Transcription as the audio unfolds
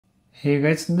Hey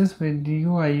guys, in this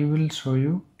video I will show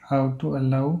you how to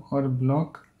allow or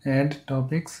block ad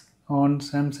topics on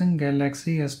Samsung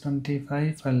Galaxy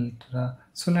S25 Ultra.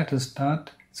 So let's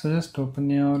start. So just open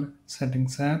your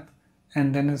settings app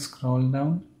and then scroll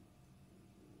down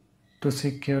to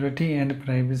security and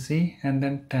privacy and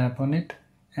then tap on it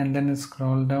and then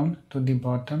scroll down to the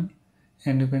bottom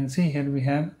and you can see here we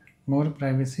have more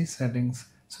privacy settings.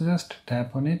 So just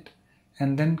tap on it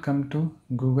and then come to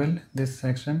Google this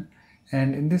section,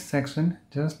 and in this section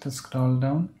just scroll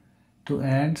down to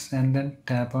ads and then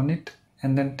tap on it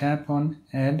and then tap on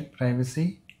add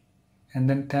privacy and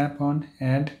then tap on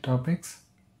add topics,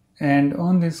 and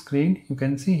on this screen you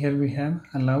can see here we have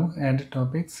allow add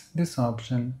topics, this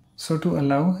option. So to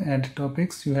allow add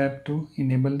topics you have to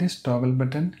enable this toggle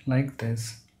button like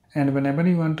this, and whenever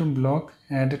you want to block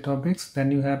add topics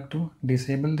then you have to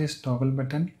disable this toggle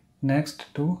button next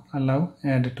to allow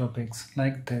add topics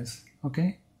like this.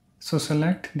 Okay, so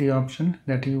select the option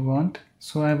that you want.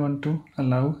 So I want to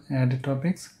allow add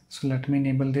topics, so let me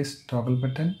enable this toggle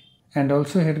button, and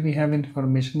also here we have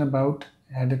information about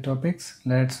add topics.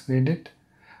 Let's read it.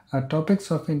 Topics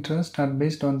of interest are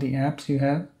based on the apps you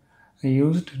have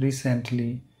used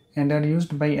recently and are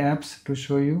used by apps to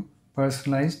show you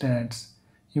personalized ads.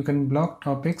 You can block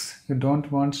topics you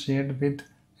don't want shared with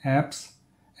apps.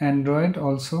 Android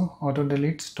also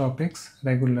auto-deletes topics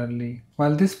regularly.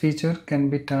 While this feature can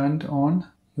be turned on,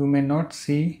 you may not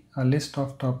see a list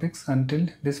of topics until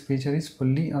this feature is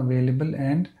fully available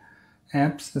and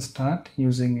apps start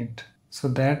using it. So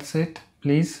that's it.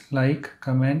 Please like,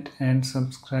 comment and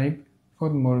subscribe for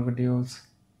more videos.